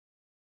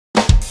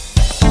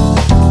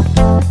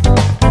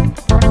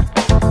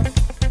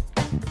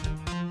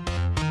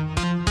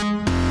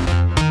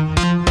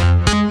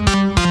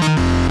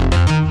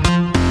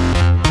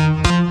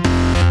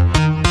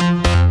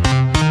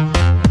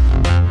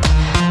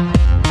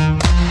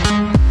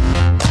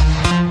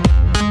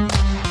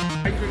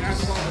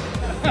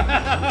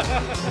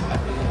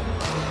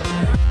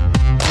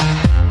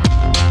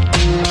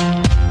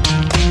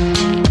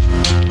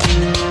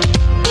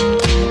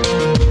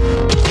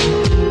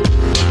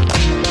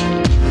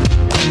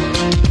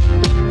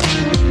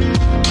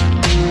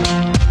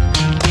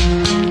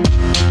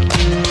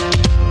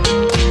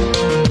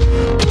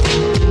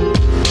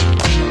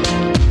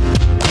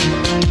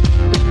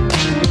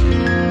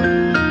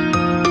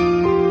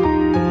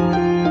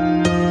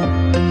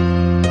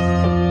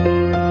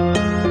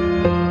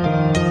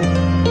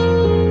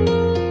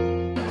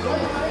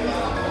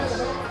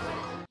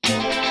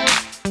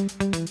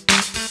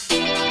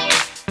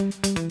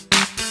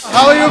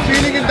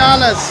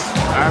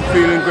I'm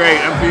feeling great.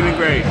 I'm feeling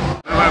great.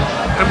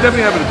 I'm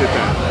definitely having a good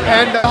time.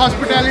 And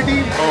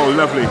hospitality? Oh,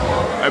 lovely.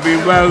 I've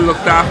been well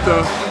looked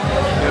after.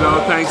 You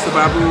know, thanks to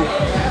Babu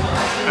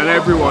and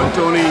everyone,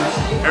 Tony.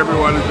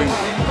 Everyone has been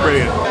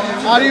brilliant.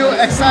 Are you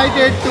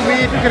excited to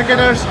meet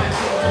cricketers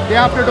day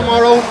after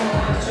tomorrow?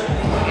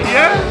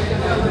 Yeah.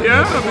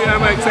 I mean,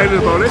 I'm excited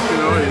about it. You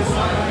know,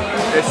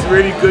 it's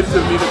really good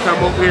for me to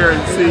come up here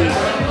and see,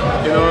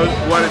 you know,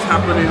 what is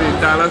happening in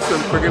Dallas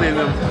and cricket in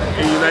the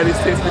United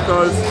States,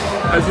 because,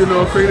 as you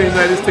know, cricket in the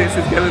United States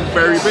is getting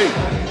very big.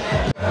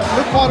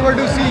 Look forward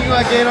to seeing you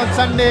again on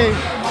Sunday.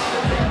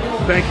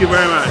 Thank you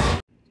very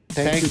much.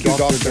 Thank you,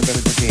 Dr.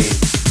 Desmond Haynes.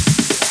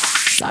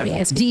 Sorry,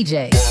 it's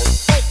DJ.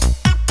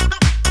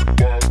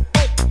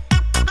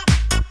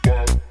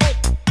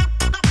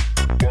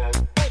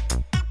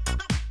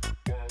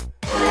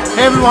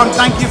 Hey everyone,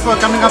 thank you for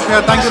coming up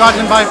here. Thank you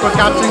Rajan Bhai for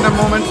capturing the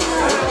moment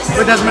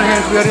with Desmond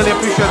Haynes. We really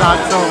appreciate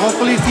that. So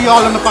hopefully see you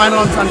all in the final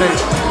on Sunday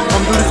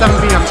from 2 to 7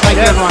 p.m. Thank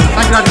you everyone.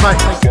 Thank you Rajan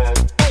Bhai.